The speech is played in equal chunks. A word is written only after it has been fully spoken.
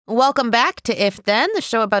Welcome back to If Then, the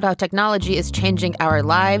show about how technology is changing our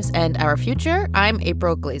lives and our future. I'm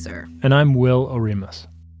April Glazer. And I'm Will Oremus.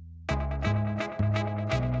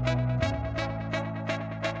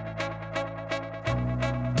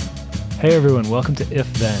 Hey everyone, welcome to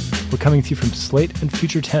If Then. We're coming to you from Slate and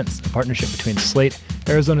Future Tense, a partnership between Slate,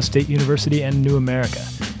 Arizona State University, and New America.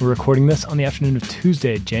 We're recording this on the afternoon of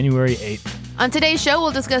Tuesday, January 8th. On today's show,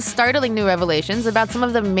 we'll discuss startling new revelations about some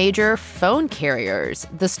of the major phone carriers.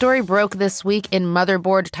 The story broke this week in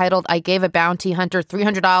Motherboard titled, "I Gave a Bounty Hunter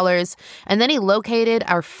 $300, and then he located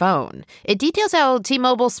our phone." It details how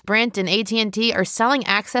T-Mobile, Sprint, and AT&T are selling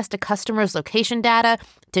access to customers' location data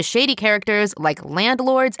to shady characters like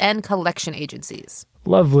landlords and collection agencies.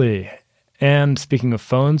 Lovely. And speaking of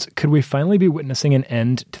phones, could we finally be witnessing an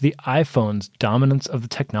end to the iPhone's dominance of the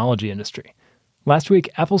technology industry? Last week,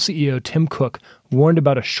 Apple CEO Tim Cook warned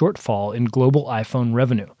about a shortfall in global iPhone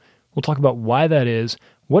revenue. We'll talk about why that is,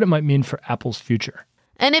 what it might mean for Apple's future.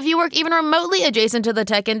 And if you work even remotely adjacent to the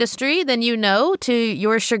tech industry, then you know, to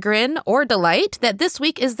your chagrin or delight, that this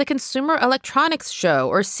week is the Consumer Electronics Show,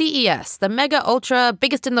 or CES, the mega, ultra,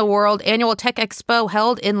 biggest in the world annual tech expo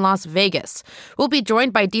held in Las Vegas. We'll be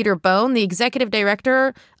joined by Dieter Bohn, the executive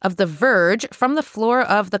director of The Verge, from the floor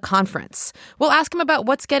of the conference. We'll ask him about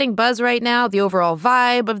what's getting buzz right now, the overall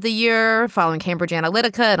vibe of the year, following Cambridge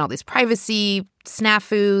Analytica and all these privacy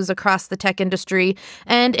snafus across the tech industry,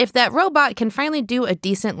 and if that robot can finally do a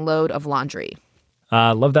decent load of laundry.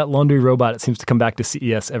 Love that laundry robot. It seems to come back to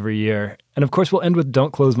CES every year. And of course, we'll end with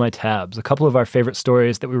Don't Close My Tabs, a couple of our favorite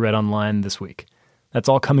stories that we read online this week. That's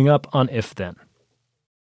all coming up on If Then.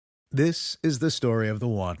 This is the story of the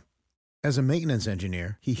one. As a maintenance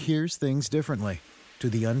engineer, he hears things differently. To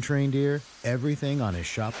the untrained ear, everything on his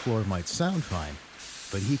shop floor might sound fine,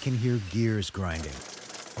 but he can hear gears grinding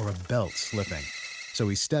or a belt slipping. So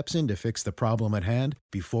he steps in to fix the problem at hand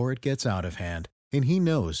before it gets out of hand. And he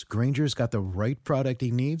knows Grainger's got the right product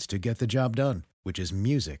he needs to get the job done, which is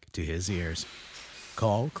music to his ears.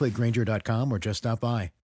 Call, click Grainger.com, or just stop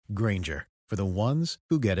by. Grainger, for the ones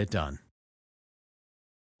who get it done.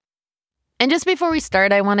 And just before we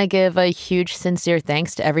start, I want to give a huge, sincere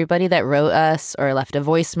thanks to everybody that wrote us or left a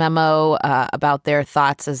voice memo about their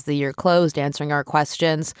thoughts as the year closed, answering our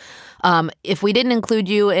questions. If we didn't include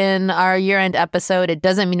you in our year-end episode, it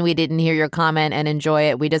doesn't mean we didn't hear your comment and enjoy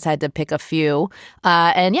it. We just had to pick a few.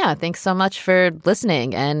 And yeah, thanks so much for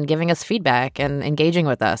listening and giving us feedback and engaging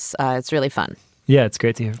with us. It's really fun. Yeah, it's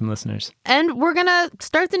great to hear from listeners. And we're going to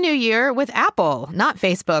start the new year with Apple, not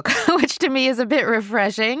Facebook, which to me is a bit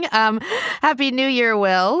refreshing. Happy New Year,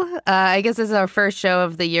 Will. I guess this is our first show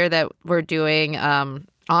of the year that we're doing on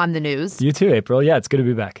the news. You too, April. Yeah, it's good to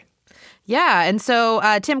be back. Yeah, and so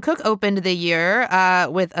Tim Cook opened the year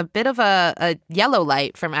with a bit of a yellow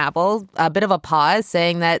light from Apple, a bit of a pause,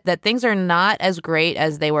 saying that things are not as great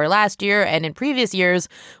as they were last year and in previous years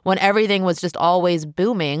when everything was just always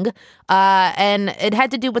booming. And it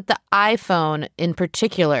had to do with the iPhone in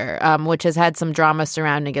particular, which has had some drama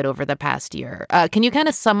surrounding it over the past year. Can you kind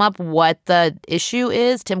of sum up what the issue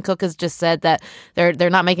is? Tim Cook has just said that they're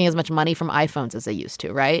not making as much money from iPhones as they used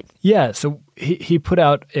to, right? Yeah, so he put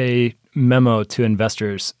out a memo to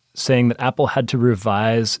investors saying that Apple had to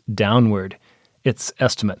revise downward its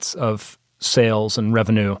estimates of sales and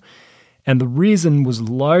revenue. And the reason was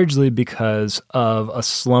largely because of a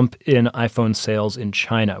slump in iPhone sales in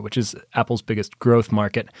China, which is Apple's biggest growth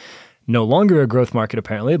market. No longer a growth market,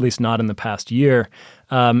 apparently, at least not in the past year.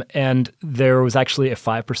 And there was actually a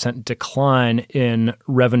 5% decline in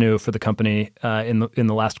revenue for the company in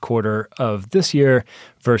the last quarter of this year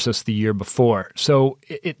versus the year before. So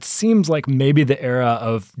it seems like maybe the era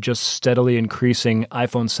of just steadily increasing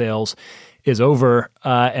iPhone sales is over.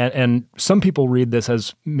 And some people read this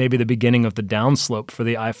as maybe the beginning of the downslope for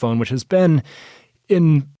the iPhone, which has been,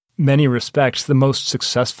 in many respects, the most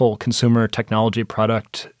successful consumer technology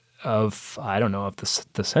product of, I don't know, of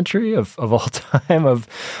the century, of all time,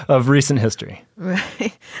 of recent history.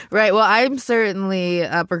 Right. Well, I'm certainly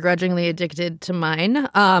begrudgingly addicted to mine.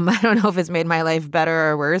 I don't know if it's made my life better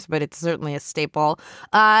or worse, but it's certainly a staple.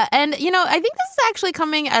 And, I think this is actually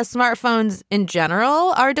coming as smartphones in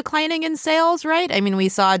general are declining in sales, right? I mean, we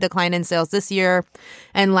saw a decline in sales this year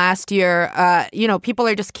and last year. People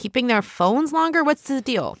are just keeping their phones longer. What's the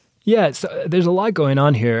deal? Yeah, so there's a lot going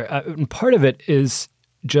on here. And part of it is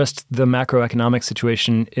just the macroeconomic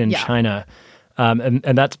situation in China. And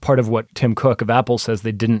that's part of what Tim Cook of Apple says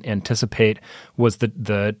they didn't anticipate was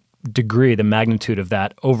the degree, the magnitude of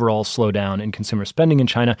that overall slowdown in consumer spending in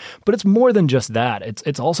China. But it's more than just that.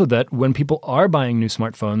 It's also that when people are buying new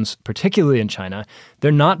smartphones, particularly in China,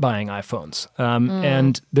 they're not buying iPhones.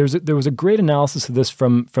 And there was a great analysis of this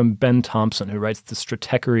from Ben Thompson, who writes the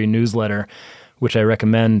Stratechery newsletter, which I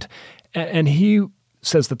recommend. And he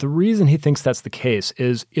says that the reason he thinks that's the case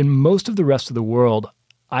is in most of the rest of the world,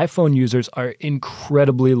 iPhone users are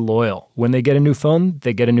incredibly loyal. When they get a new phone,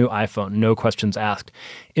 they get a new iPhone, no questions asked.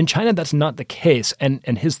 In China, that's not the case. And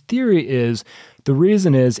his theory is the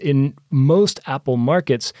reason is in most Apple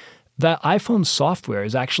markets, the iPhone software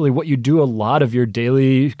is actually what you do a lot of your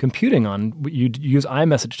daily computing on. You use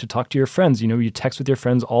iMessage to talk to your friends. You text with your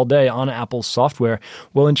friends all day on Apple's software.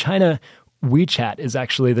 Well, in China, WeChat is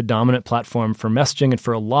actually the dominant platform for messaging and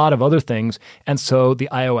for a lot of other things. And so the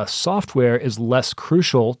iOS software is less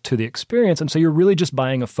crucial to the experience. And so you're really just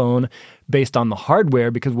buying a phone based on the hardware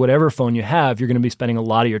because whatever phone you have, you're going to be spending a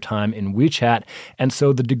lot of your time in WeChat. And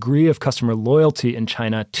so the degree of customer loyalty in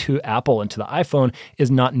China to Apple and to the iPhone is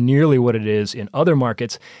not nearly what it is in other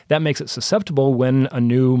markets. That makes it susceptible when a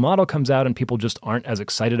new model comes out and people just aren't as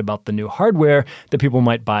excited about the new hardware that people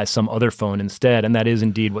might buy some other phone instead. And that is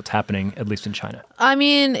indeed what's happening, at least in China. I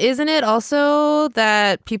mean, isn't it also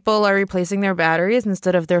that people are replacing their batteries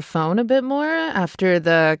instead of their phone a bit more after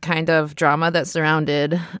the kind of drama that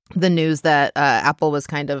surrounded the news that Apple was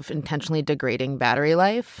kind of intentionally degrading battery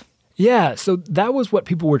life? Yeah, so that was what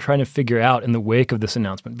people were trying to figure out in the wake of this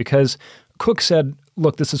announcement because Cook said,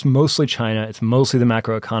 look, this is mostly China. It's mostly the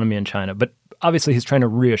macroeconomy in China. But obviously, he's trying to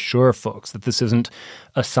reassure folks that this isn't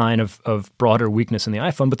a sign of broader weakness in the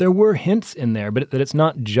iPhone. But there were hints in there, but that it's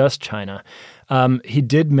not just China. He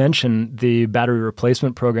did mention the battery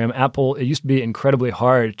replacement program. Apple, it used to be incredibly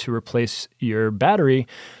hard to replace your battery.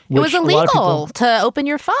 It was illegal to open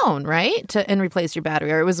your phone, right? And replace your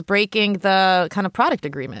battery. Or it was breaking the kind of product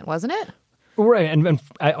agreement, wasn't it? Right, and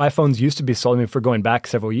iPhones used to be sold, if we're going back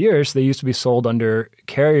several years, they used to be sold under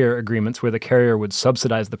carrier agreements where the carrier would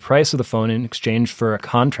subsidize the price of the phone in exchange for a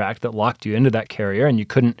contract that locked you into that carrier, and you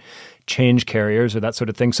couldn't change carriers or that sort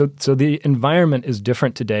of thing. So the environment is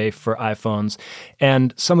different today for iPhones,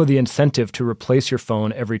 and some of the incentive to replace your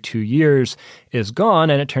phone every 2 years is gone,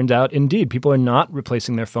 and it turns out, indeed, people are not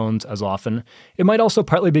replacing their phones as often. It might also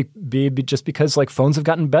partly be just because phones have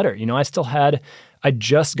gotten better. I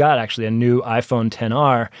just got actually a new iPhone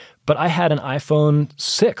XR, but I had an iPhone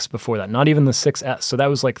 6 before that, not even the 6S. So that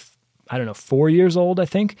was 4 years old, I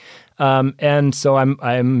think. And so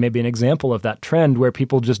I'm maybe an example of that trend where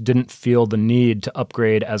people just didn't feel the need to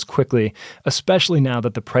upgrade as quickly, especially now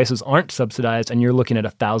that the prices aren't subsidized and you're looking at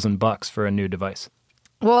 $1,000 for a new device.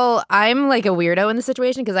 Well, I'm like a weirdo in this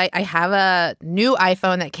situation because I have a new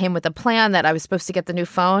iPhone that came with a plan that I was supposed to get the new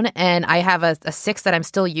phone, and I have a 6 that I'm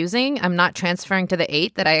still using. I'm not transferring to the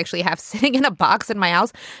 8 that I actually have sitting in a box in my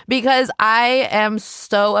house because I am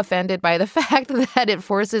so offended by the fact that it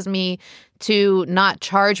forces me to not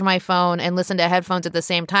charge my phone and listen to headphones at the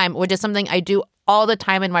same time, which is something I do all the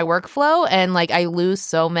time in my workflow, and I lose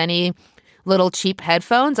so many little cheap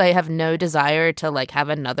headphones. I have no desire to have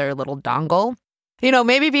another little dongle.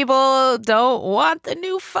 Maybe people don't want the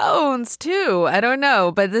new phones, too. I don't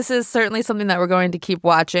know. But this is certainly something that we're going to keep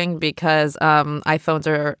watching because iPhones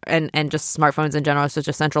are, and just smartphones in general, are such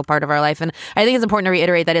a central part of our life. And I think it's important to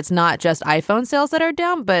reiterate that it's not just iPhone sales that are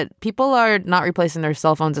down, but people are not replacing their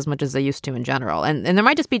cell phones as much as they used to in general. And there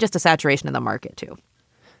might just be a saturation in the market, too.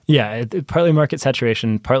 Yeah, partly market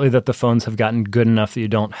saturation, partly that the phones have gotten good enough that you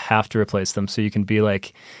don't have to replace them. So you can be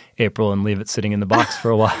like April and leave it sitting in the box for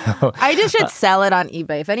a while. I just should sell it on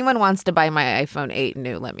eBay. If anyone wants to buy my iPhone 8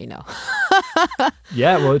 new, let me know.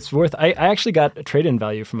 Yeah, well, it's worth. I actually got a trade-in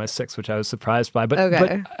value for my 6, which I was surprised by. But,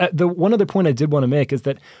 okay. But the one other point I did want to make is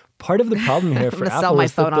that part of the problem here for Apple sell my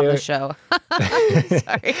is phone that on the show.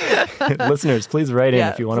 Sorry. Listeners, please write in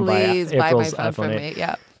if you want to buy April's my phone iPhone 8. For me.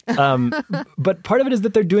 Yeah. But part of it is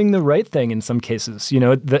that they're doing the right thing in some cases.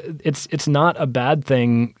 It's not a bad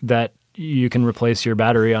thing that you can replace your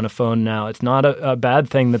battery on a phone now. It's not a bad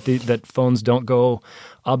thing that phones don't go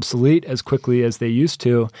obsolete as quickly as they used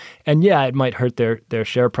to. And yeah, it might hurt their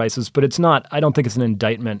share prices, but it's not. I don't think it's an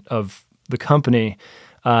indictment of the company.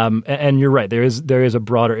 And you're right. There is a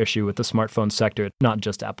broader issue with the smartphone sector, not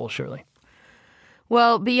just Apple, surely.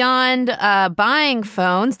 Well, beyond buying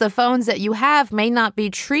phones, the phones that you have may not be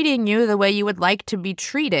treating you the way you would like to be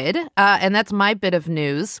treated. And that's my bit of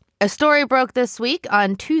news. A story broke this week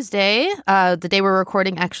on Tuesday, the day we're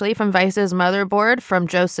recording, actually, from Vice's Motherboard, from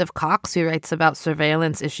Joseph Cox, who writes about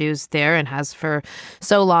surveillance issues there and has for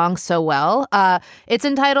so long, so well. It's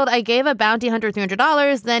entitled, "I Gave a Bounty Hunter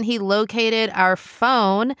 $300, Then He Located Our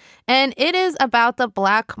Phone." And it is about the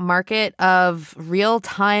black market of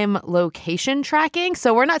real-time location tracking.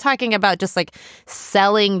 So we're not talking about just like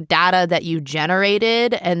selling data that you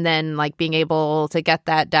generated and then like being able to get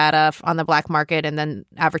that data on the black market and then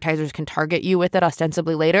advertisers can target you with it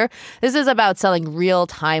ostensibly later. This is about selling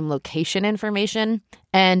real-time location information.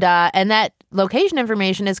 And that location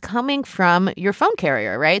information is coming from your phone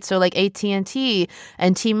carrier, right? So like AT&T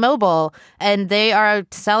and T-Mobile, and they are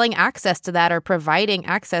selling access to that or providing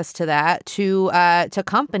access to that to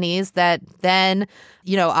companies that then,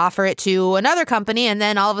 offer it to another company. And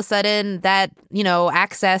then all of a sudden that,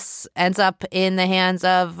 access ends up in the hands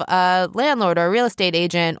of a landlord or a real estate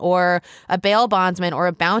agent or a bail bondsman or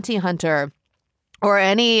a bounty hunter, or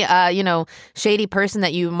any, shady person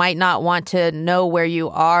that you might not want to know where you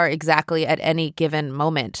are exactly at any given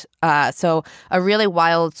moment. So a really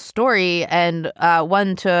wild story, and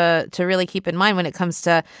one to really keep in mind when it comes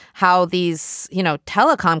to how these,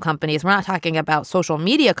 telecom companies, we're not talking about social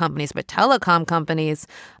media companies, but telecom companies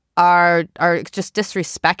are just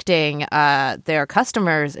disrespecting their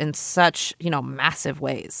customers in such, massive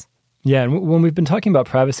ways. Yeah, and when we've been talking about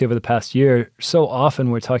privacy over the past year, so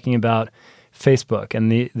often we're talking about Facebook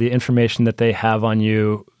and the information that they have on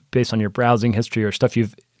you based on your browsing history or stuff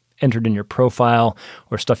you've entered in your profile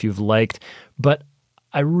or stuff you've liked. But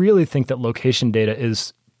I really think that location data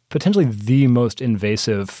is potentially the most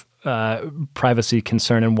invasive privacy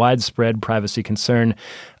concern and widespread privacy concern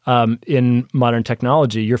in modern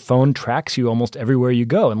technology. Your phone tracks you almost everywhere you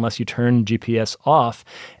go unless you turn GPS off.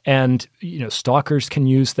 And, stalkers can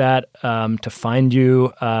use that to find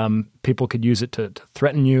you. People could use it to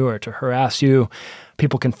threaten you or to harass you.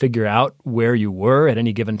 People can figure out where you were at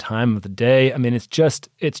any given time of the day. I mean, it's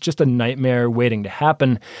just a nightmare waiting to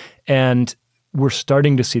happen. And we're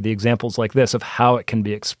starting to see the examples like this of how it can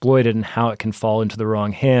be exploited and how it can fall into the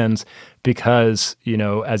wrong hands because,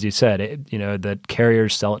 as you said, the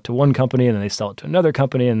carriers sell it to one company and then they sell it to another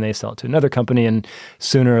company and they sell it to another company. And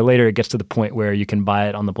sooner or later, it gets to the point where you can buy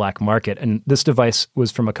it on the black market. And this service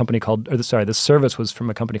was from a company called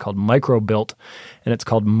Microbilt, and it's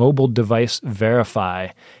called Mobile Device Verify.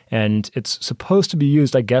 And it's supposed to be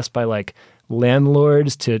used, I guess, by like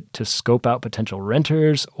landlords to scope out potential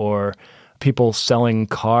renters or people selling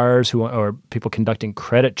cars or people conducting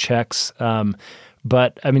credit checks.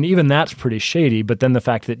 But I mean, even that's pretty shady. But then the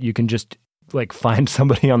fact that you can just like find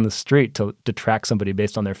somebody on the street to track somebody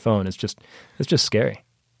based on their phone it's just scary.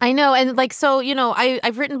 I know. And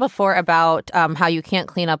I've written before about how you can't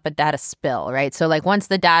clean up a data spill, right? So like once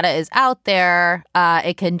the data is out there,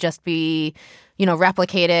 it can just be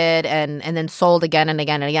replicated and then sold again and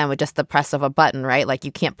again and again with just the press of a button, right? Like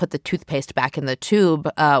you can't put the toothpaste back in the tube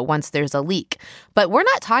once there's a leak. But we're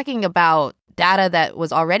not talking about data that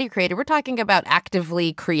was already created. We're talking about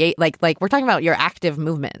actively create, like we're talking about your active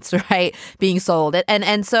movements, right, being sold.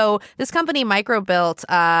 And so this company Microbilt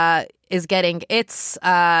is getting its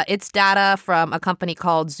data from a company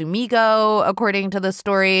called Zumigo, according to the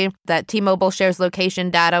story, that T-Mobile shares location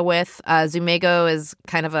data with. Zumigo is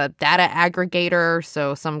kind of a data aggregator,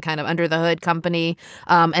 so some kind of under-the-hood company.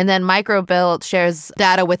 And then Microbilt shares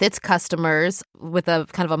data with its customers with a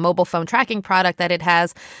kind of a mobile phone tracking product that it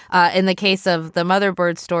has. In the case of the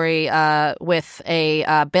Motherboard story, with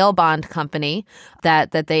a bail bond company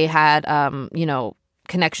that they had,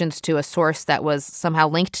 connections to a source that was somehow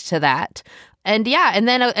linked to that. And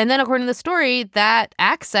then according to the story, that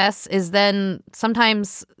access is then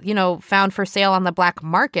sometimes, found for sale on the black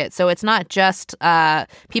market. So it's not just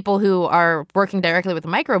people who are working directly with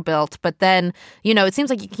Microbilt, but then, it seems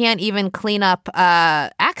like you can't even clean up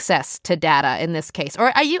access to data in this case.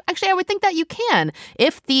 Or I would think that you can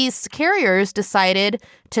if these carriers decided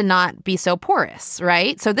to not be so porous,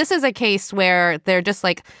 right? So this is a case where they're just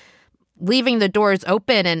like leaving the doors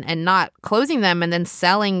open and not closing them and then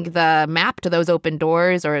selling the map to those open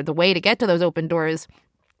doors or the way to get to those open doors,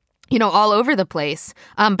 all over the place.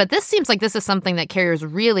 But this seems like this is something that carriers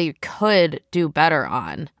really could do better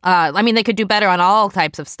on. They could do better on all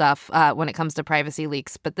types of stuff when it comes to privacy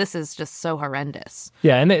leaks, but this is just so horrendous.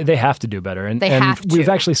 Yeah, and they have to do better. And we've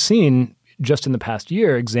actually seen just in the past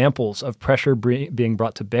year examples of pressure being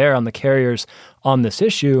brought to bear on the carriers on this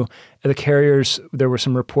issue. The carriers, there were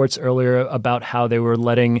some reports earlier about how they were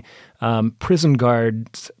letting prison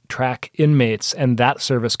guards track inmates, and that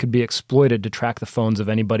service could be exploited to track the phones of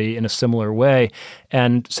anybody in a similar way.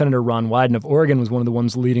 And Senator Ron Wyden of Oregon was one of the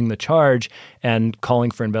ones leading the charge and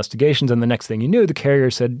calling for investigations. And the next thing you knew, the carrier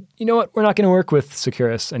said, "You know what? We're not going to work with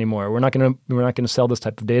Securus anymore. We're not going to sell this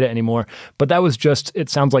type of data anymore." But that was just, it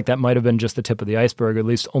sounds like that might have been just the tip of the iceberg, or at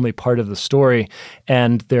least only part of the story.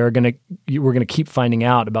 And we're going to keep finding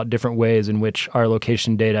out about different different ways in which our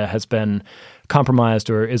location data has been compromised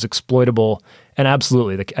or is exploitable. And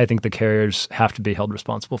absolutely, I think the carriers have to be held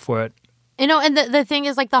responsible for it. And the thing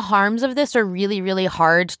is, like, the harms of this are really, really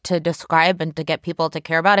hard to describe and to get people to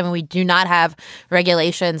care about. I mean, we do not have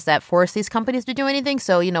regulations that force these companies to do anything.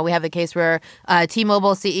 So, we have a case where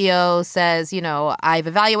T-Mobile CEO says, I've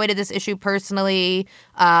evaluated this issue personally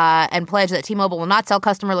and pledged that T-Mobile will not sell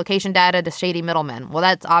customer location data to shady middlemen. Well,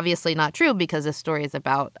 that's obviously not true because this story is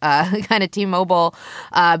about kind of T-Mobile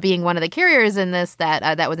being one of the carriers in this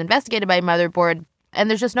that was investigated by Motherboard. And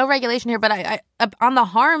there's just no regulation here. But I on the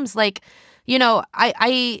harms, like,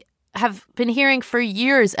 I have been hearing for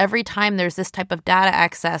years, every time there's this type of data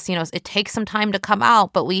access, it takes some time to come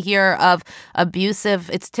out, but we hear of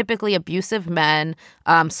it's typically abusive men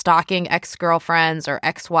stalking ex-girlfriends or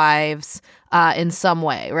ex-wives in some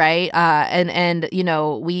way, right? And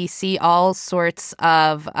we see all sorts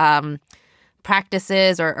of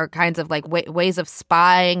practices or kinds of like ways of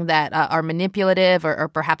spying that are manipulative or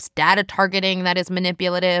perhaps data targeting that is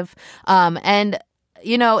manipulative.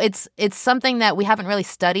 It's something that we haven't really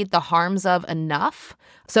studied the harms of enough.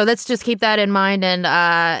 So let's just keep that in mind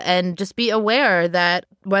and just be aware that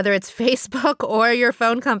whether it's Facebook or your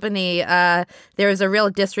phone company, there is a real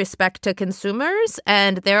disrespect to consumers,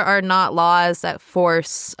 and there are not laws that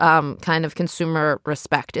force kind of consumer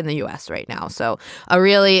respect in the U.S. right now. So a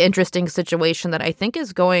really interesting situation that I think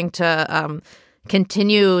is going to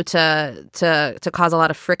continue to cause a lot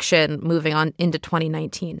of friction moving on into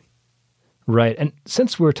 2019. Right. And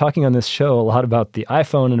since we're talking on this show a lot about the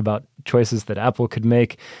iPhone and about choices that Apple could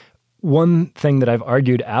make, one thing that I've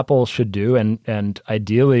argued Apple should do, and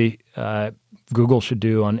ideally Google should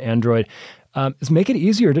do on Android, is make it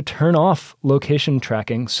easier to turn off location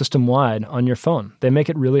tracking system-wide on your phone. They make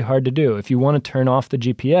it really hard to do. If you want to turn off the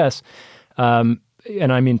GPS, and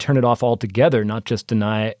I mean turn it off altogether, not just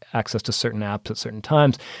deny access to certain apps at certain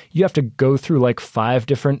times, you have to go through like 5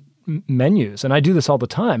 different menus. And I do this all the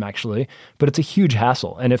time, actually, but it's a huge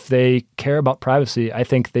hassle. And if they care about privacy, I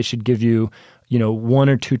think they should give you, 1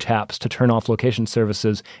 or 2 taps to turn off location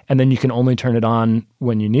services, and then you can only turn it on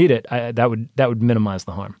when you need it. That would minimize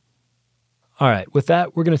the harm. All right, with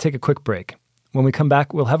that, we're going to take a quick break. When we come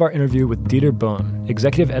back, we'll have our interview with Dieter Bohn,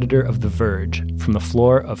 executive editor of The Verge, from the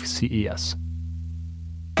floor of CES.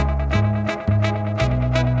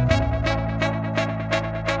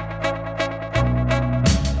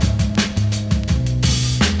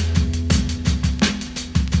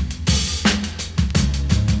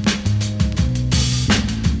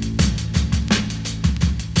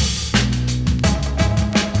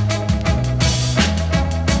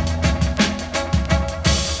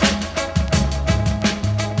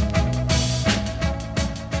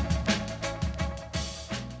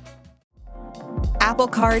 Apple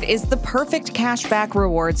Card is the perfect cashback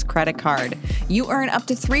rewards credit card. You earn up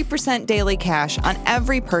to 3% daily cash on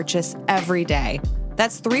every purchase every day.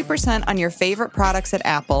 That's 3% on your favorite products at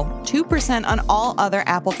Apple, 2% on all other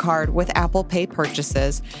Apple Card with Apple Pay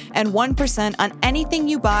purchases, and 1% on anything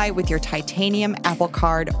you buy with your titanium Apple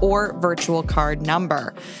Card or virtual card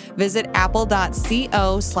number. Visit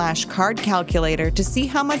apple.co/card calculator to see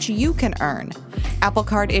how much you can earn. Apple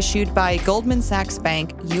Card issued by Goldman Sachs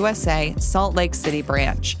Bank, USA, Salt Lake City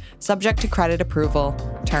branch. Subject to credit approval.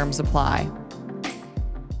 Terms apply.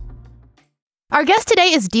 Our guest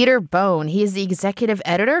today is Dieter Bohn. He is the executive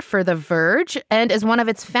editor for The Verge and is one of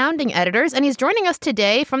its founding editors. And he's joining us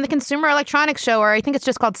today from the Consumer Electronics Show, or I think it's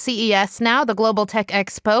just called CES now, the Global Tech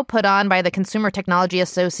Expo put on by the Consumer Technology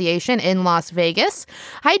Association in Las Vegas.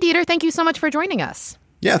 Hi, Dieter. Thank you so much for joining us.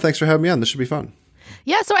 Yeah, thanks for having me on. This should be fun.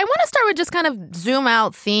 Yeah, so I want to start with just kind of zoom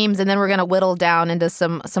out themes, and then we're going to whittle down into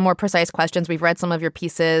some more precise questions. We've read some of your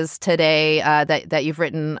pieces today that you've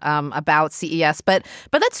written about CES, but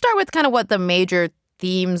let's start with kind of what the major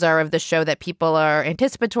themes are of the show that people are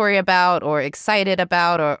anticipatory about or excited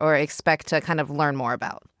about or expect to kind of learn more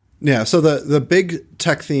about. Yeah, so the big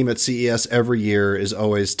tech theme at CES every year is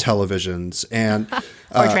always televisions and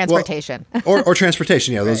or transportation. Or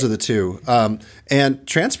transportation, yeah, Right. Those are the two. And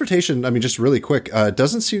transportation, I mean, just really quick,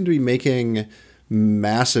 doesn't seem to be making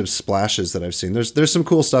massive splashes that I've seen. There's some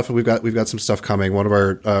cool stuff, and we've got some stuff coming. One of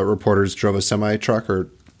our reporters drove a semi truck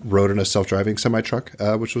or rode in a self-driving semi truck,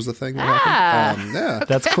 which was the thing that happened. Yeah,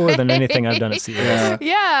 That's cooler than anything I've done at CES.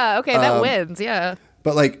 Yeah, okay, that wins, yeah.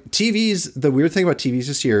 But like TVs, the weird thing about TVs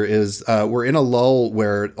this year is we're in a lull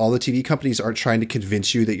where all the TV companies aren't trying to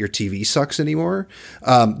convince you that your TV sucks anymore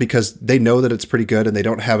because they know that it's pretty good and they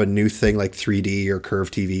don't have a new thing like 3D or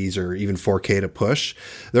curved TVs or even 4K to push.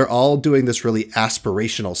 They're all doing this really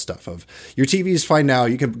aspirational stuff of your TV is fine now.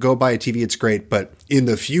 You can go buy a TV. It's great. But in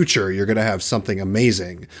the future, you're going to have something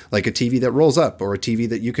amazing, like a TV that rolls up or a TV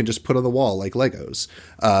that you can just put on the wall like Legos.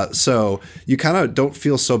 So you kind of don't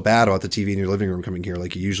feel so bad about the TV in your living room coming here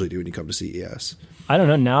like you usually do when you come to CES. I don't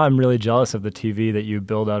know. Now I'm really jealous of the TV that you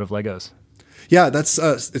build out of Legos. Yeah, that's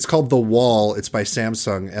it's called The Wall. It's by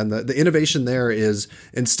Samsung. And the innovation there is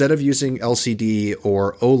instead of using LCD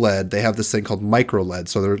or OLED, they have this thing called micro LED.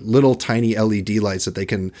 So they're little tiny LED lights that they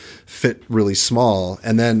can fit really small.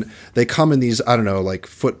 And then they come in these, I don't know, like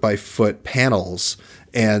foot by foot panels.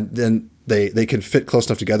 And then they can fit close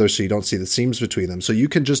enough together so you don't see the seams between them. So you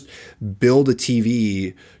can just build a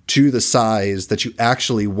TV to the size that you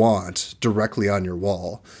actually want directly on your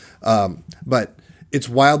wall. But it's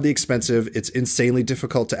wildly expensive. It's insanely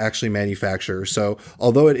difficult to actually manufacture. So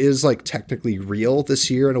although it is like technically real this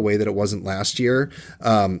year in a way that it wasn't last year,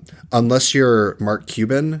 unless you're Mark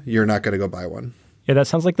Cuban, you're not going to go buy one. Yeah, that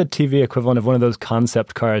sounds like the TV equivalent of one of those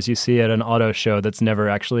concept cars you see at an auto show that's never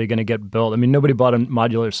actually going to get built. I mean, nobody bought a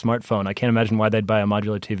modular smartphone. I can't imagine why they'd buy a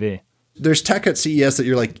modular TV. There's tech at CES that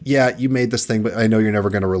you're like, yeah, you made this thing, but I know you're never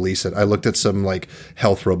going to release it. I looked at some like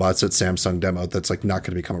health robots at Samsung demo that's like not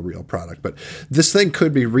going to become a real product, but this thing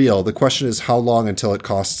could be real. The question is how long until it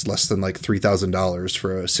costs less than like $3,000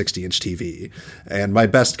 for a 60-inch TV. And my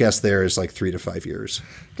best guess there is like 3 to 5 years.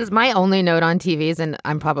 Just my only note on TVs, and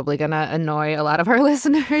I'm probably going to annoy a lot of our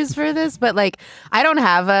listeners for this, but like I don't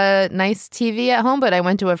have a nice TV at home, but I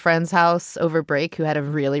went to a friend's house over break who had a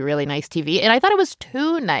really, really nice TV, and I thought it was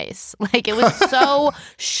too nice. Like it was so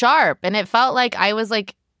sharp, and it felt like I was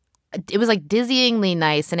like, it was like dizzyingly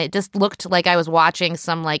nice, and it just looked like I was watching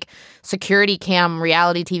some like security cam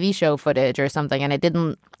reality TV show footage or something, and it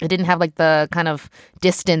didn't have like the kind of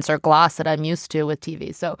distance or gloss that I'm used to with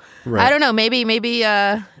TV. So right. I don't know, maybe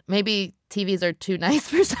TVs are too nice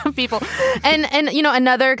for some people. And you know,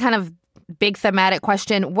 another kind of big thematic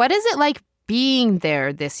question, what is it like being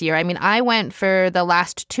there this year? I mean, I went for the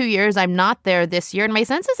last 2 years. I'm not there this year. And my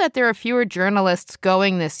sense is that there are fewer journalists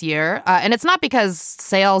going this year. And it's not because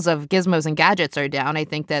sales of gizmos and gadgets are down. I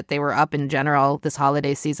think that they were up in general this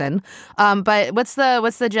holiday season. But what's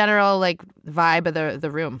the general like vibe of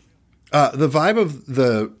the room? The vibe of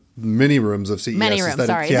the mini rooms of CES. Many rooms,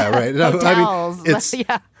 sorry. Yeah, right. Hotels. I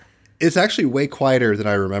mean, it's actually way quieter than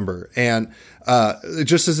I remember. And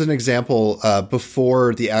just as an example,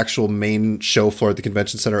 before the actual main show floor at the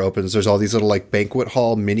convention center opens, there's all these little like banquet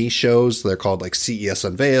hall mini shows. They're called like CES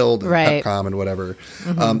Unveiled and right. Pepcom and whatever.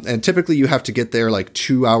 Mm-hmm. And typically you have to get there like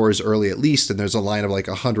 2 hours early at least. And there's a line of like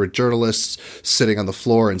 100 journalists sitting on the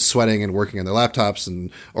floor and sweating and working on their laptops and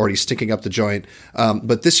already stinking up the joint.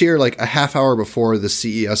 But this year, like a half hour before the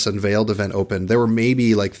CES Unveiled event opened, there were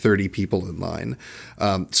maybe like 30 people in line.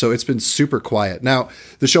 So it's been super quiet. Now,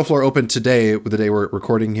 the show floor opened today, the day we're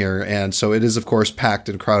recording here, and so it is, of course, packed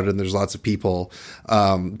and crowded, and there's lots of people.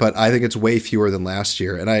 But I think it's way fewer than last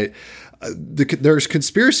year. And there's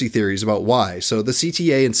conspiracy theories about why. So the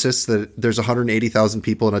CTA insists that there's 180,000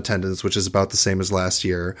 people in attendance, which is about the same as last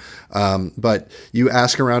year. But you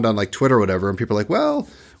ask around on like Twitter or whatever, and people are like, well,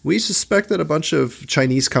 we suspect that a bunch of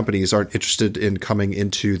Chinese companies aren't interested in coming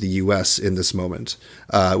into the U.S. in this moment,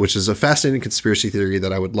 which is a fascinating conspiracy theory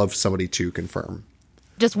that I would love somebody to confirm.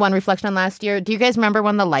 Just one reflection on last year. Do you guys remember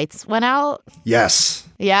when the lights went out? Yes.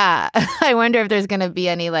 Yeah. I wonder if there's going to be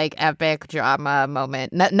any like epic drama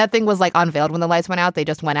moment. Nothing was like unveiled when the lights went out. They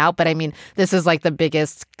just went out. But I mean, this is like the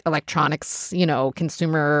biggest electronics, you know,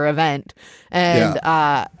 consumer event. And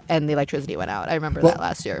and the electricity went out. I remember that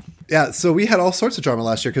last year. Yeah. So we had all sorts of drama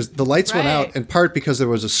last year because the lights went out in part because there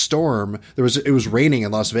was a storm. It was raining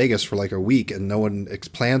in Las Vegas for like a week and no one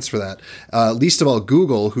plans for that. Least of all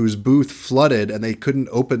Google, whose booth flooded and they couldn't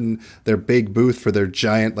open their big booth for their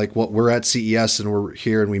giant, like what we're at CES and we're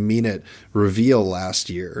here and we mean it reveal last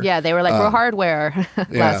year. Yeah. They were like, we're hardware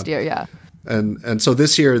last year. Yeah. And so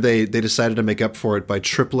this year they decided to make up for it by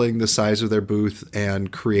tripling the size of their booth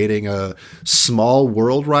and creating a small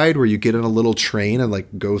world ride where you get in a little train and like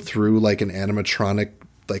go through like an animatronic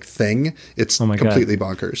like thing. It's completely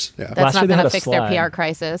bonkers. Yeah. That's not going to fix their PR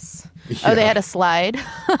crisis. Yeah. Oh, they had a slide.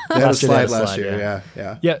 They had a slide last year.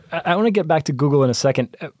 Yeah. I want to get back to Google in a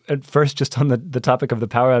second. At first, just on the topic of the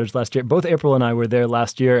power outage last year, both April and I were there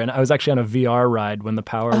last year, and I was actually on a VR ride when the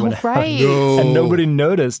power went out. No. And nobody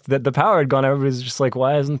noticed that the power had gone. Everybody's just like,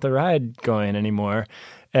 why isn't the ride going anymore?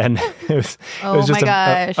 And it was just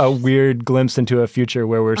a weird glimpse into a future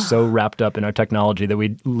where we're so wrapped up in our technology that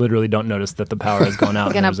we literally don't notice that the power has gone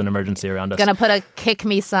out and there's an emergency around us. Gonna put a kick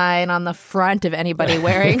me sign on the front of anybody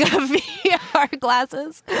wearing a VR VR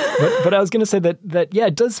glasses. But I was going to say that yeah,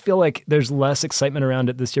 it does feel like there's less excitement around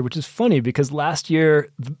it this year, which is funny because last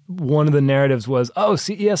year one of the narratives was, oh,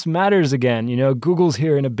 CES matters again. Google's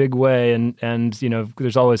here in a big way, and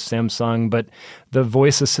there's always Samsung, but the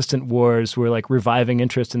voice assistant wars were like reviving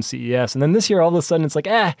interest in CES, and then this year all of a sudden it's like,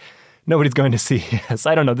 nobody's going to CES.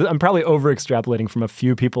 I don't know. I'm probably over extrapolating from a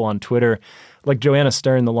few people on Twitter. Like Joanna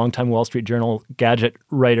Stern, the longtime Wall Street Journal gadget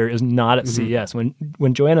writer, is not at CES.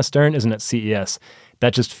 When Joanna Stern isn't at CES,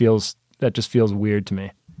 that just feels weird to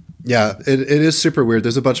me. Yeah, it is super weird.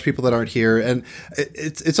 There's a bunch of people that aren't here, and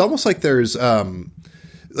it's almost like there's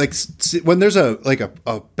like when there's a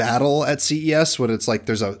battle at CES, when it's like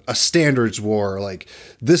there's a standards war, like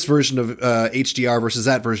this version of HDR versus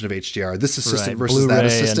that version of HDR, this assistant versus Blu-ray that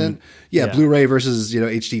assistant, Blu-ray versus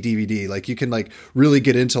HD DVD. Like you can like really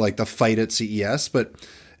get into like the fight at CES, but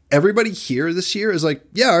everybody here this year is like,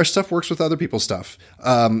 yeah, our stuff works with other people's stuff.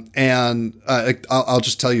 And I'll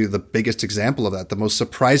just tell you the biggest example of that. The most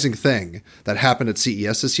surprising thing that happened at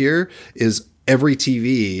CES this year is every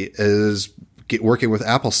TV is working with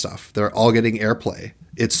Apple stuff. They're all getting AirPlay.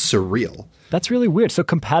 It's surreal. That's really weird. So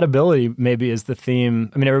compatibility maybe is the theme.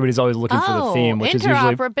 I mean, everybody's always looking for the theme, which is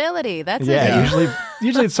usually interoperability. That's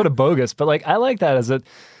usually it's sort of bogus. But like I like that as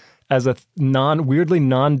a weirdly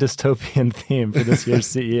non-dystopian theme for this year's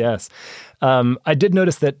CES. I did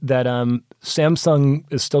notice that Samsung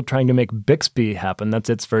is still trying to make Bixby happen. That's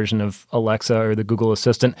its version of Alexa or the Google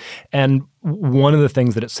Assistant. And one of the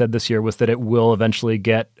things that it said this year was that it will eventually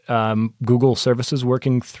get Google services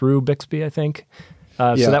working through Bixby, I think.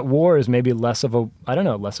 So that war is maybe less of a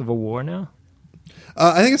war now.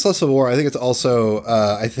 I think it's less of a war. I think it's also,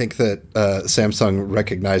 I think that Samsung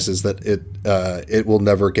recognizes that it will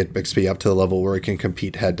never get Bixby up to the level where it can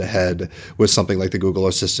compete head to head with something like the Google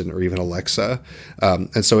Assistant or even Alexa.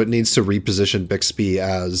 And so it needs to reposition Bixby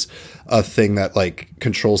as a thing that like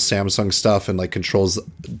controls Samsung stuff and like controls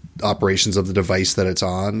operations of the device that it's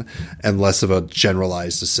on, and less of a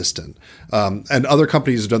generalized assistant. And other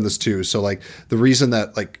companies have done this too. So like the reason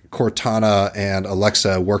that like Cortana and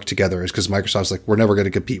Alexa work together is because Microsoft's like, we're never going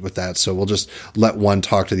to compete with that. So we'll just let one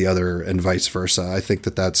talk to the other and vice versa. I think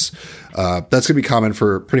that's going to be common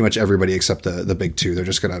for pretty much everybody except the big two. They're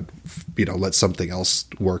just going to, let something else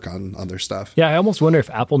work on their stuff. Yeah. I almost wonder if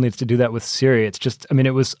Apple needs to do that with Siri. It's just, I mean,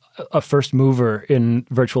 it was a first mover in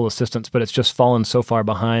virtual assistants, but it's just fallen so far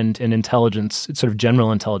behind in intelligence. It's sort of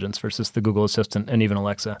general intelligence versus the Google Assistant and even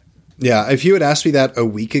Alexa. Yeah, if you had asked me that a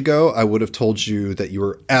week ago, I would have told you that you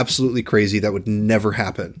were absolutely crazy. That would never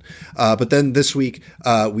happen. But then this week,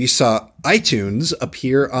 we saw iTunes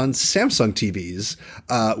appear on Samsung TVs.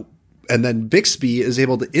 And then Bixby is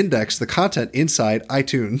able to index the content inside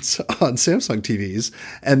iTunes on Samsung TVs.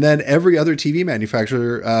 And then every other TV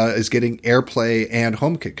manufacturer is getting AirPlay and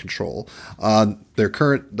HomeKit control on their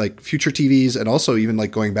current, like, future TVs, and also even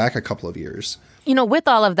like going back a couple of years. With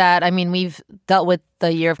all of that, I mean, we've dealt with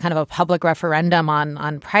the year of kind of a public referendum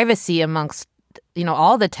on privacy amongst,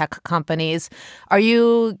 all the tech companies. Are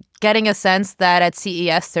you getting a sense that at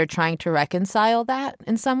CES they're trying to reconcile that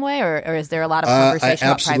in some way, or is there a lot of conversation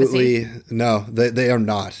about privacy? No, they are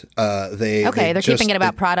not. They're keeping it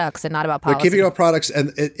about products and not about policy. They're keeping it about products,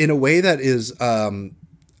 and in a way that is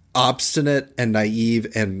obstinate and naive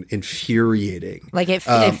and infuriating. Like it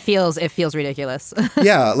feels ridiculous.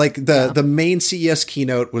 Yeah, like the main CES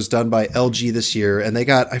keynote was done by LG this year, and they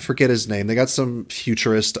got, I forget his name, they got some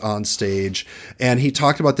futurist on stage, and he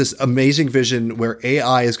talked about this amazing vision where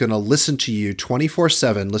AI is going to listen to you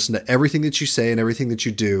 24/7, listen to everything that you say and everything that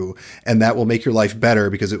you do, and that will make your life better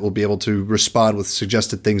because it will be able to respond with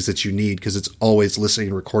suggested things that you need because it's always listening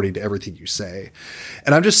and recording to everything you say.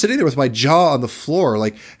 And I'm just sitting there with my jaw on the floor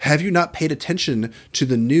like, have you not paid attention to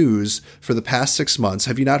the news for the past 6 months?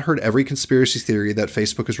 Have you not heard every conspiracy theory that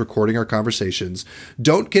Facebook is recording our conversations?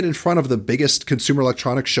 Don't get in front of the biggest consumer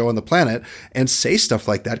electronics show on the planet and say stuff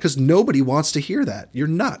like that because nobody wants to hear that. You're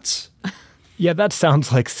nuts. Yeah, that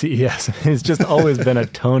sounds like CES. It's just always been a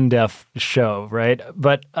tone-deaf show, right?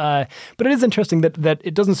 But it is interesting that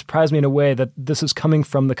it doesn't surprise me in a way that this is coming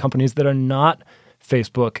from the companies that are not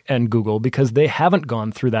Facebook and Google, because they haven't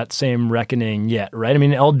gone through that same reckoning yet, right? I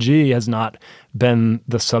mean, LG has not been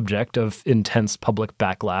the subject of intense public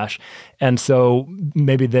backlash. And so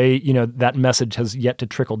maybe that message has yet to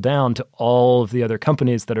trickle down to all of the other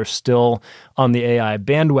companies that are still on the AI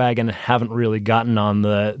bandwagon and haven't really gotten on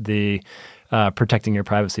the protecting your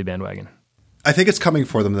privacy bandwagon. I think it's coming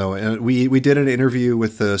for them, though. And we did an interview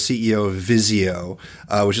with the CEO of Vizio,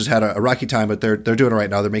 which has had a rocky time, but they're doing it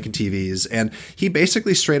right now. They're making TVs. And he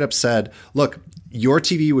basically straight up said, look, your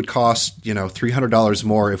TV would cost, $300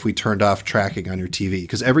 more if we turned off tracking on your TV,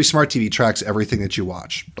 because every smart TV tracks everything that you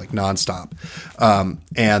watch, like nonstop.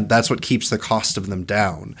 And that's what keeps the cost of them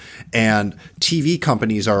down. And TV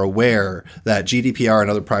companies are aware that GDPR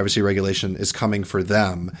and other privacy regulation is coming for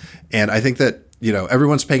them. And I think that,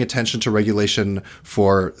 everyone's paying attention to regulation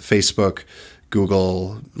for Facebook,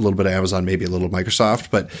 Google, a little bit of Amazon, maybe a little Microsoft,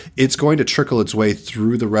 but it's going to trickle its way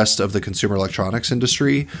through the rest of the consumer electronics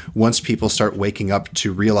industry once people start waking up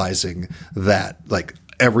to realizing that like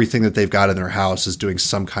everything that they've got in their house is doing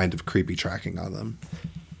some kind of creepy tracking on them.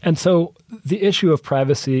 And so the issue of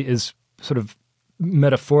privacy is sort of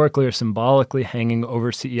metaphorically or symbolically hanging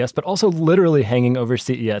over CES, but also literally hanging over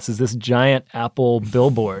CES is this giant Apple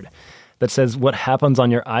billboard that says what happens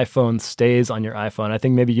on your iPhone stays on your iPhone. I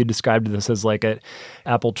think maybe you described this as like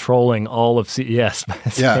Apple trolling all of CES by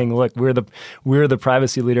saying, look, we're the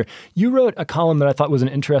privacy leader. You wrote a column that I thought was an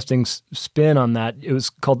interesting spin on that. It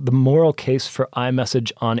was called The Moral Case for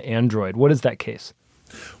iMessage on Android. What is that case?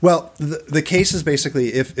 Well, the case is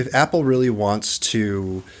basically if Apple really wants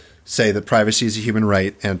to say that privacy is a human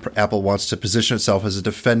right and Apple wants to position itself as a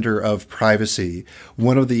defender of privacy,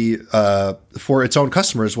 one of the, for its own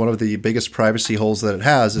customers, one of the biggest privacy holes that it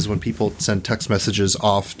has is when people send text messages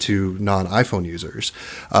off to non-iPhone users,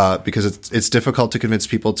 because it's difficult to convince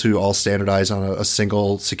people to all standardize on a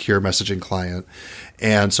single secure messaging client.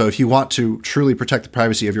 And so if you want to truly protect the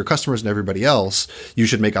privacy of your customers and everybody else, you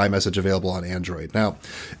should make iMessage available on Android. Now,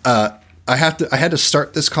 I had to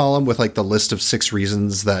start this column with like the list of 6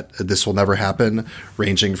 reasons that this will never happen,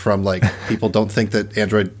 ranging from like people don't think that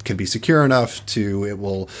Android can be secure enough to it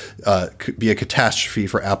will be a catastrophe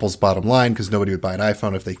for Apple's bottom line because nobody would buy an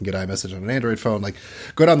iPhone if they can get iMessage on an Android phone. Like,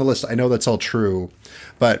 go down the list. I know that's all true,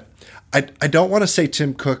 but I don't want to say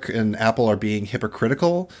Tim Cook and Apple are being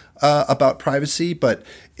hypocritical about privacy, but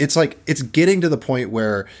it's getting to the point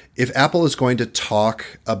where if Apple is going to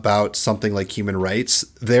talk about something like human rights,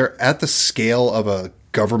 they're at the scale of a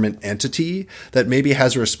government entity that maybe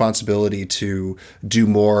has a responsibility to do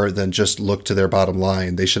more than just look to their bottom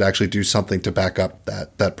line. They should actually do something to back up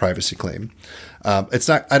that privacy claim. It's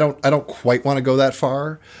not. I don't quite want to go that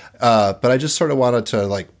far, but I just sort of wanted to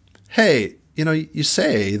like, hey, you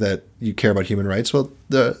say that you care about human rights. Well,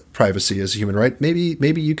 the privacy is a human right.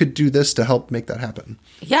 Maybe you could do this to help make that happen.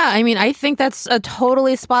 Yeah, I mean, I think that's a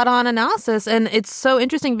totally spot on analysis. And it's so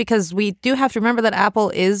interesting because we do have to remember that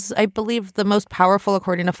Apple is, I believe, the most powerful,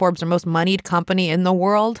 according to Forbes, or most moneyed company in the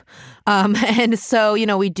world. And so,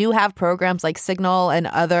 we do have programs like Signal and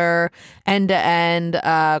other end-to-end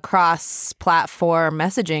cross-platform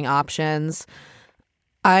messaging options.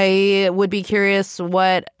 I would be curious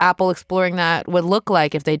what Apple exploring that would look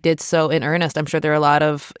like if they did so in earnest. I'm sure there are a lot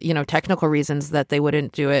of, technical reasons that they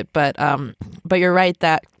wouldn't do it. But you're right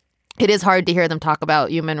that it is hard to hear them talk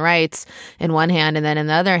about human rights in one hand and then in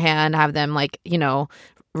the other hand have them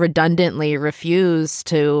redundantly refuse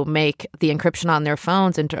to make the encryption on their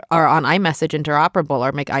phones or on iMessage interoperable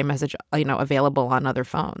or make iMessage available on other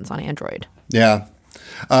phones on Android. Yeah.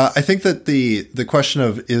 I think that the question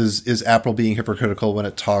of is Apple being hypocritical when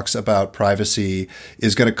it talks about privacy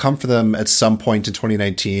is going to come for them at some point in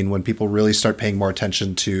 2019 when people really start paying more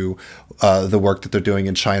attention to the work that they're doing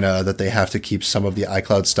in China, that they have to keep some of the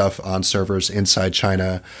iCloud stuff on servers inside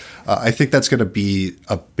China. I think that's going to be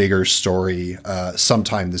a bigger story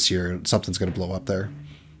sometime this year. Something's going to blow up there.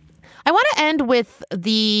 I want to end with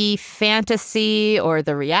the fantasy or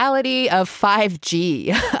the reality of 5G.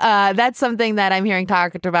 That's something that I'm hearing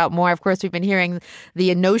talked about more. Of course, we've been hearing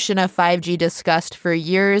the notion of 5G discussed for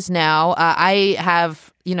years now. I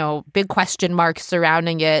have, big question marks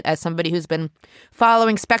surrounding it as somebody who's been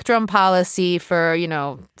following spectrum policy for,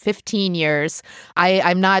 15 years.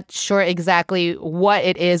 I'm not sure exactly what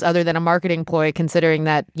it is other than a marketing ploy, considering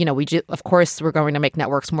that, of course, we're going to make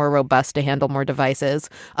networks more robust to handle more devices.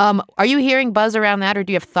 Are you hearing buzz around that, or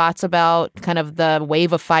do you have thoughts about kind of the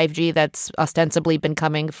wave of 5G that's ostensibly been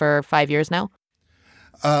coming for 5 years now?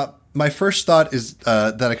 My first thought is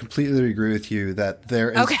that I completely agree with you that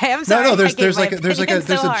there is. Okay, I'm sorry. No, there's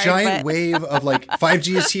a giant wave of like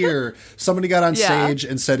 5G is here. Somebody got on stage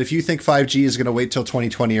and said, if you think 5G is going to wait till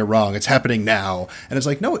 2020, you're wrong. It's happening now. And it's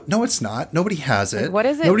like, no, it's not. Nobody has it. What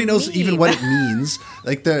is it? Nobody knows even what it means.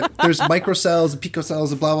 Like there's microcells and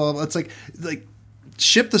picocells and blah blah blah. It's like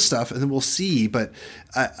ship the stuff and then we'll see. But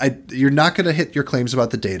you're not going to hit your claims about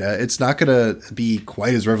the data. It's not going to be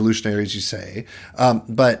quite as revolutionary as you say.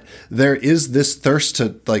 But there is this thirst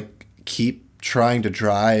to like keep trying to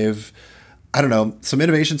drive I don't know, some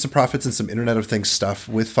innovation, some profits, and some Internet of Things stuff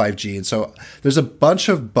with 5G. And so there's a bunch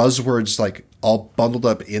of buzzwords like all bundled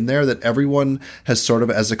up in there that everyone has sort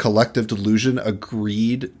of as a collective delusion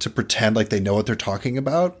agreed to pretend like they know what they're talking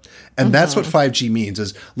about. And that's what 5G means,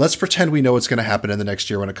 is let's pretend we know what's going to happen in the next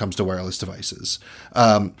year when it comes to wireless devices.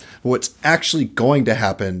 What's actually going to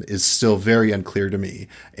happen is still very unclear to me.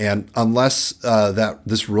 And unless that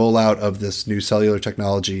this rollout of this new cellular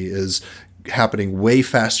technology is happening way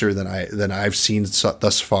faster than I've seen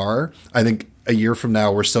thus far, I think a year from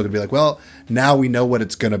now we're still going to be like, well, now we know what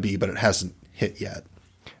it's going to be, but it hasn't hit yet.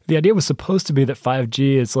 The idea was supposed to be that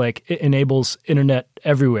 5G is like it enables internet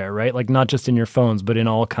everywhere, right? Like not just in your phones, but in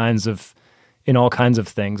all kinds of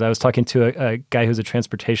things. I was talking to a guy who's a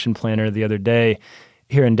transportation planner the other day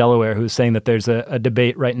here in Delaware who was saying that there's a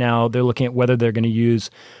debate right now. They're looking at whether they're going to use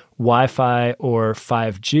Wi-Fi or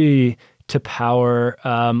 5G to power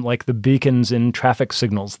like the beacons in traffic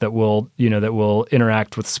signals that will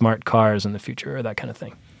interact with smart cars in the future, or that kind of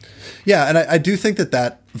thing. Yeah, and I do think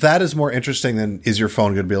that is more interesting than is your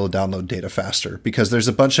phone going to be able to download data faster, because there's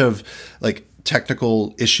a bunch of like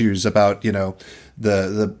technical issues about,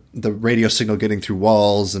 the radio signal getting through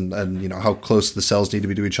walls and how close the cells need to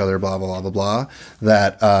be to each other, blah blah blah blah blah.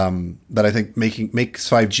 That I think makes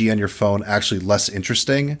 5G on your phone actually less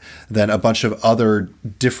interesting than a bunch of other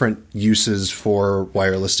different uses for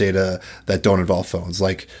wireless data that don't involve phones,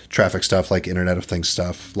 like traffic stuff, like Internet of Things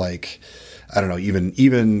stuff, like I don't know,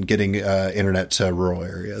 even getting internet to rural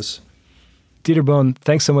areas. Dieter Bohn,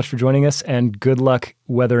 thanks so much for joining us, and good luck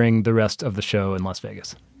weathering the rest of the show in Las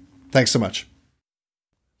Vegas. Thanks so much.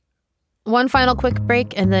 One final quick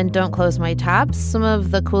break, and then don't close my tabs. Some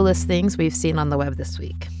of the coolest things we've seen on the web this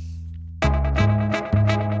week.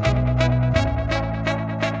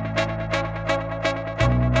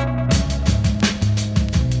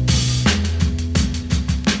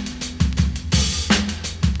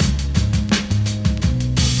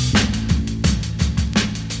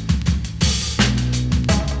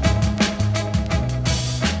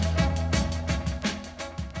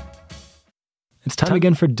 It's time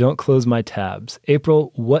again for Don't Close My Tabs.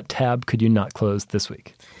 April, what tab could you not close this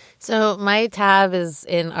week? So my tab is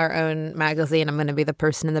in our own magazine. I'm going to be the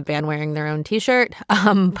person in the band wearing their own T-shirt.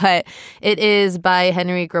 But it is by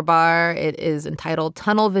Henry Grabar. It is entitled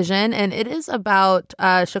Tunnel Vision, and it is about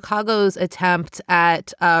Chicago's attempt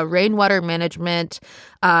at rainwater management,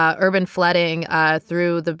 urban flooding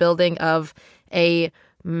through the building of a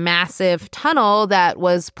massive tunnel that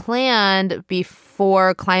was planned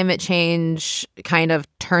before climate change kind of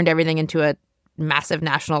turned everything into a massive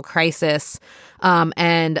national crisis,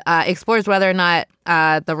 and explores whether or not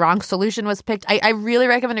the wrong solution was picked. I really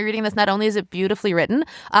recommend reading this. Not only is it beautifully written,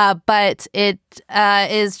 but it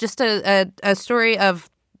is just a story of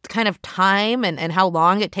kind of time and how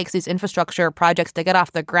long it takes these infrastructure projects to get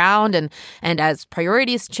off the ground, and as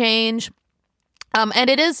priorities change. And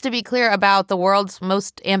it is, to be clear, about the world's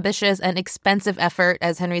most ambitious and expensive effort,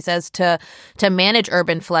 as Henry says, to manage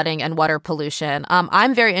urban flooding and water pollution.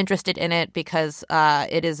 I'm very interested in it because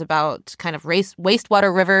it is about kind of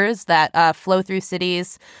wastewater rivers that flow through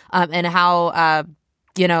cities, and how,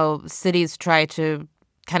 cities try to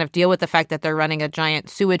kind of deal with the fact that they're running a giant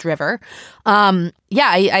sewage river.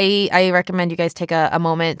 I recommend you guys take a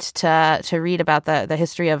moment to read about the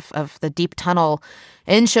history of the deep tunnel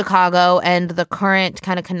in Chicago and the current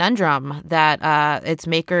kind of conundrum that its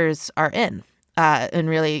makers are in. And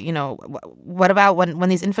really, what about when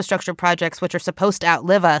these infrastructure projects, which are supposed to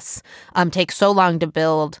outlive us, take so long to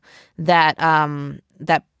build that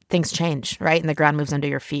that things change, right? And the ground moves under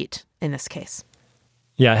your feet in this case.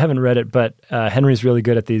 Yeah, I haven't read it, but Henry's really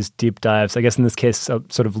good at these deep dives. I guess in this case, a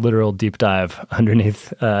sort of literal deep dive underneath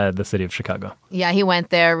the city of Chicago. Yeah, he went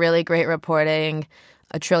there. Really great reporting.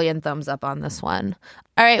 A trillion thumbs up on this one.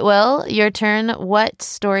 All right, Will, your turn. What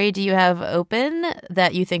story do you have open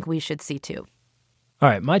that you think we should see too? All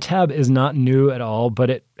right, my tab is not new at all, but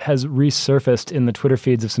it has resurfaced in the Twitter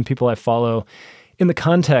feeds of some people I follow in the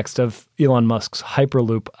context of Elon Musk's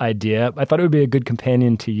Hyperloop idea. I thought it would be a good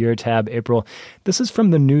companion to your tab, April. This is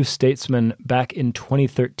from the New Statesman back in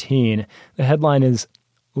 2013. The headline is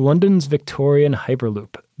London's Victorian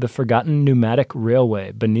Hyperloop, the forgotten pneumatic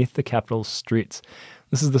railway beneath the capital's streets.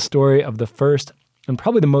 This is the story of the first and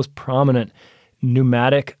probably the most prominent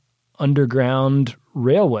pneumatic underground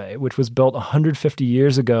railway, which was built 150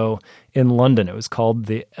 years ago in London. It was called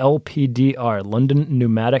the LPDR, London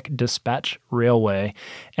Pneumatic Dispatch Railway,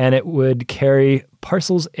 and it would carry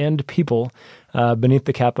parcels and people beneath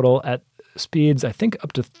the capital at speeds, I think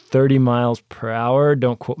up to 30 miles per hour.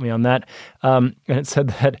 Don't quote me on that. And it said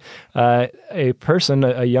that a person,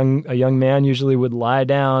 a young man, usually would lie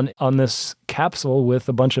down on this capsule with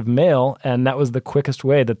a bunch of mail, and that was the quickest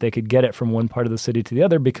way that they could get it from one part of the city to the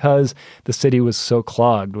other because the city was so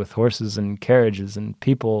clogged with horses and carriages and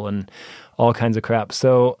people and all kinds of crap.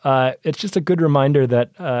 So it's just a good reminder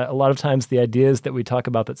that a lot of times the ideas that we talk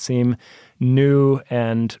about that seem new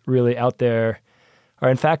and really out there are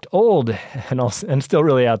in fact old and still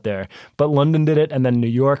really out there. But London did it, and then New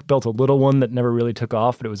York built a little one that never really took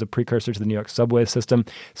off, but it was a precursor to the New York subway system.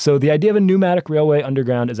 So the idea of a pneumatic railway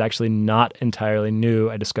underground is actually not entirely new,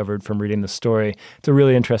 I discovered from reading the story. It's a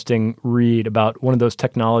really interesting read about one of those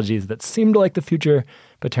technologies that seemed like the future,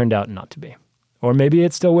 but turned out not to be. Or maybe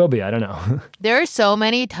it still will be. I don't know. There are so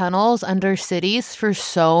many tunnels under cities for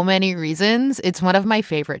so many reasons. It's one of my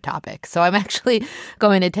favorite topics. So I'm actually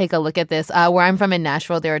going to take a look at this. Where I'm from in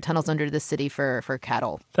Nashville, there are tunnels under the city for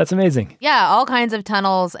cattle. That's amazing. Yeah, all kinds of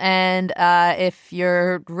tunnels. And if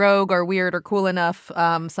you're rogue or weird or cool enough,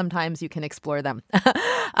 sometimes you can explore them.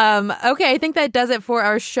 Okay, I think that does it for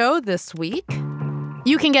our show this week.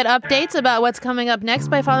 You can get updates about what's coming up next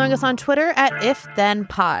by following us on Twitter at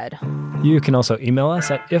IfThenPod. You can also email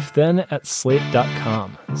us at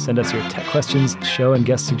ifthen@slate.com. Send us your tech questions, show and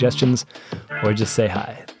guest suggestions, or just say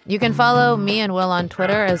hi. You can follow me and Will on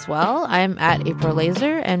Twitter as well. I'm at April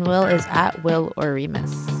Laser, and Will is at Will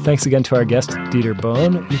Oremus. Thanks again to our guest, Dieter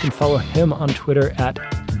Bohn. You can follow him on Twitter at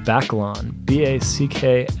Backlon,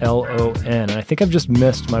 Backlon. And I think I've just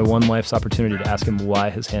missed my one life's opportunity to ask him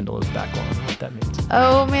why his handle is Backlon and what that means.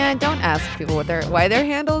 Oh, man, don't ask people why their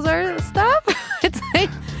handles are stuff. It's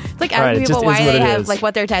like asking people why they have, like,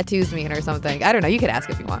 what their tattoos mean or something. I don't know. You could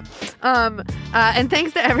ask if you want. And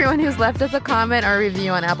thanks to everyone who's left us a comment or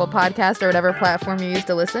review on Apple Podcast or whatever platform you use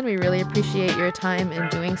to listen. We really appreciate your time in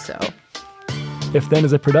doing so. If Then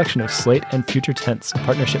is a production of Slate and Future Tense, a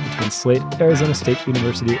partnership between Slate, Arizona State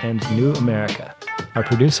University, and New America. Our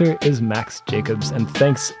producer is Max Jacobs, and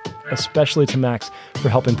thanks especially to Max for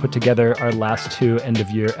helping put together our last two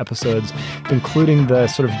end-of-year episodes, including the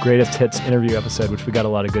sort of greatest hits interview episode, which we got a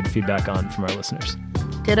lot of good feedback on from our listeners.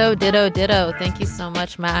 Ditto, ditto, ditto. Thank you so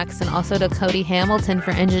much, Max. And also to Cody Hamilton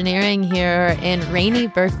for engineering here in rainy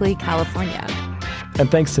Berkeley, California. And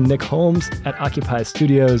thanks to Nick Holmes at Occupy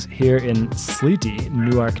Studios here in sleety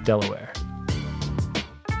Newark, Delaware.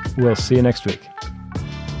 We'll see you next week.